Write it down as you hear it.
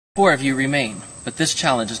4 of you remain, but this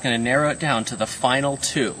challenge is going to narrow it down to the final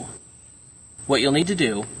 2. What you'll need to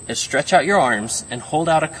do is stretch out your arms and hold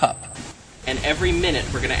out a cup. And every minute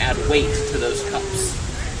we're going to add weight to those cups.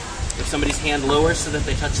 If somebody's hand lowers so that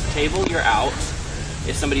they touch the table, you're out.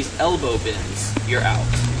 If somebody's elbow bends, you're out.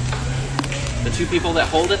 The 2 people that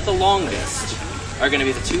hold it the longest are going to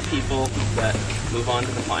be the 2 people that move on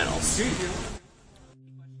to the finals.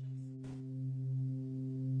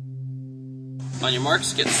 On your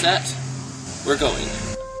marks, get set. We're going.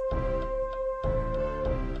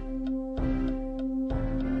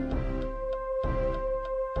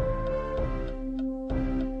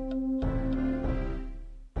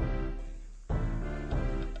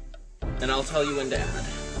 And I'll tell you when to add.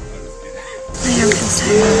 My arm feels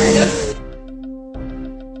tired already.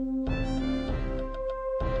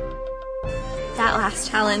 That last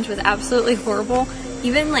challenge was absolutely horrible.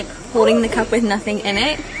 Even like holding the cup with nothing in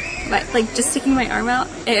it, but like just sticking my arm out,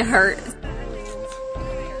 it hurt.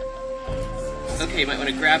 Okay, you might want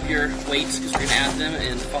to grab your weights because we're going to add them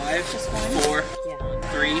in 5, 4,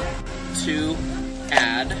 3, 2,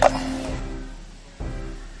 add.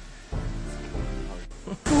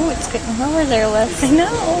 Oh, it's getting lower there, Les. I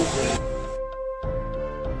know.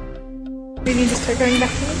 We need to start going back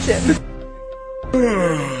to the gym.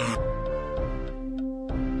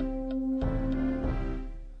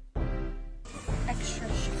 Extra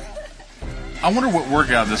sugar. I wonder what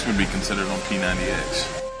workout this would be considered on P90X.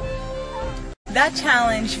 That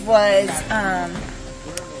challenge was,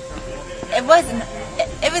 it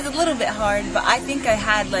was a little bit hard, but I think I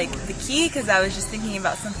had like the key because I was just thinking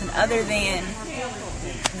about something other than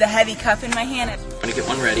the heavy cup in my hand. I'm going to get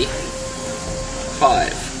one ready.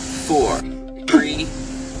 5, 4, 3,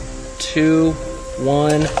 2,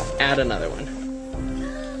 1, add another one.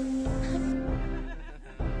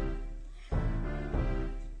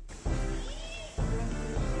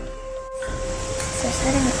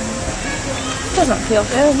 Doesn't feel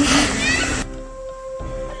good.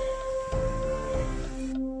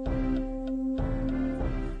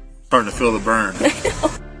 Starting to feel the burn.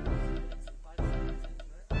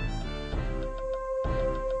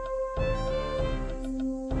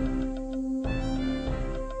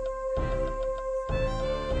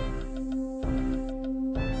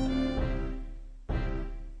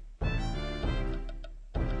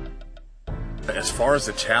 As far as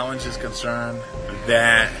the challenge is concerned,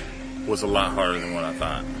 that was a lot harder than what I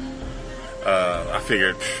thought. I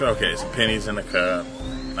figured, okay, some pennies in the cup,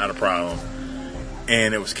 not a problem.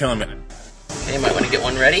 And it was killing me. Okay, you might want to get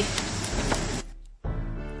one ready.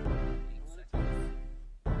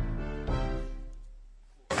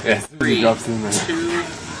 Yeah, 3, 2,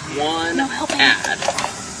 1, add.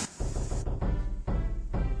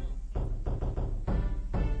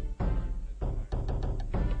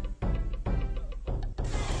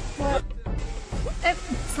 What?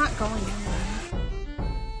 It's not going anywhere.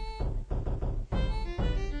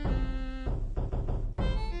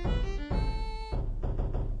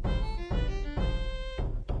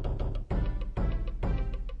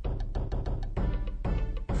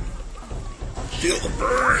 Feel the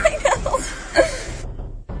burn. I know.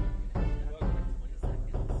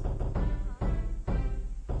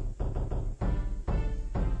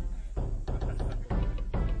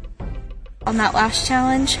 On that last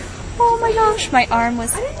challenge, oh my gosh, my arm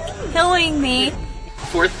was killing me.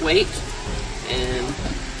 4th weight in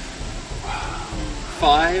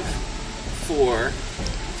 5, 4,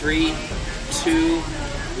 3, 2,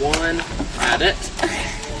 1, add it.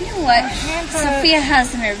 You know what? Sophia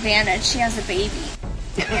has an advantage. She has a baby.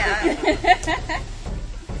 Yeah.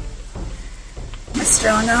 A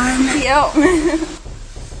strong arm. Yep.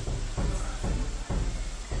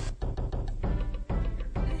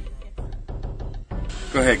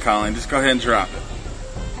 Go ahead, Colin. Just go ahead and drop it.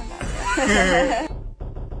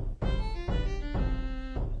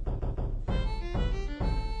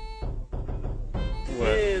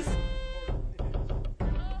 What?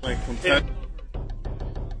 Like from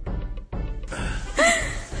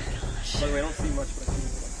By the way, I don't see much, but I see.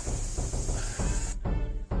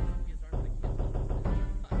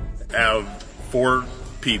 Out of 4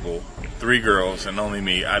 people, 3 girls, and only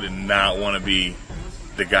me, I did not want to be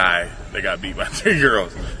the guy that got beat by 3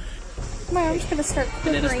 girls. My arm's gonna start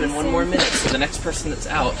quivering. And then it's been 1 more minute, so the next person that's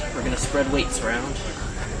out, we're going to spread weights around.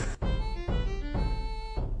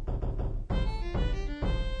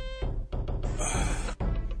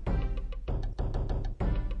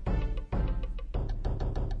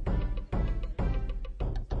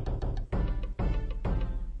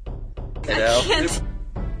 I can't.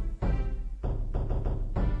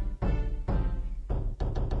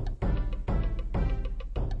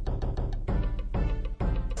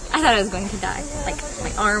 I thought I was going to die. Like,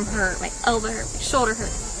 my arm hurt, my elbow hurt, my shoulder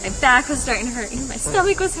hurt, my back was starting to hurt, even my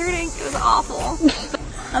stomach was hurting. It was awful.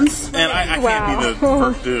 I'm sweating. And I can't be the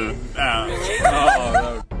first dude. No.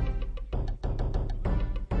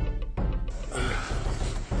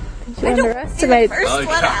 You underestimate. First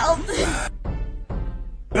one out.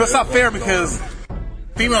 It's not fair because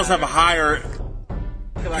females have a higher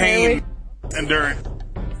pain endurance.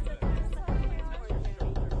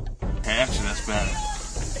 Actually, that's better.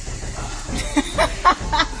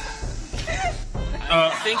 I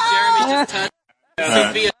think Jeremy just touched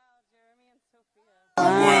Sophia.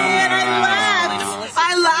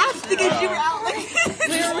 I laughed because you were out like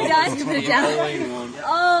Literally died to put it down.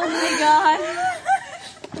 Oh my god.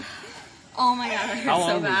 Oh my god, that hurt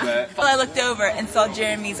so bad. Well, I looked over and saw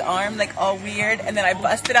Jeremy's arm like all weird, and then I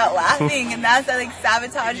busted out laughing, and that's I like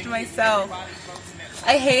sabotaged myself.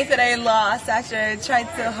 I hate that I lost after I tried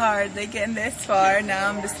so hard, like getting this far. Now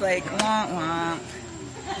I'm just like womp womp,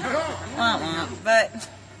 womp womp. But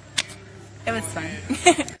it was fun.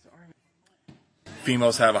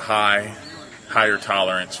 Females have a higher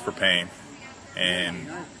tolerance for pain, and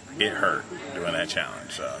it hurt doing that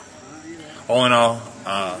challenge. So, all in all,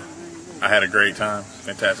 I had a great time,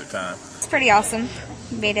 fantastic time. It's pretty awesome.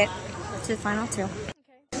 Made it to the final 2.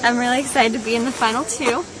 I'm really excited to be in the final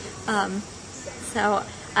 2. So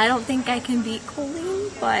I don't think I can beat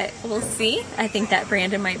Colleen, but we'll see. I think that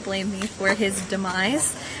Brandon might blame me for his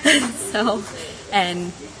demise.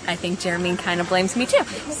 And I think Jeremy kind of blames me too.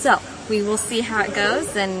 So we will see how it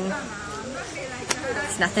goes, and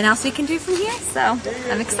there's nothing else we can do from here. So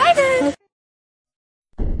I'm excited.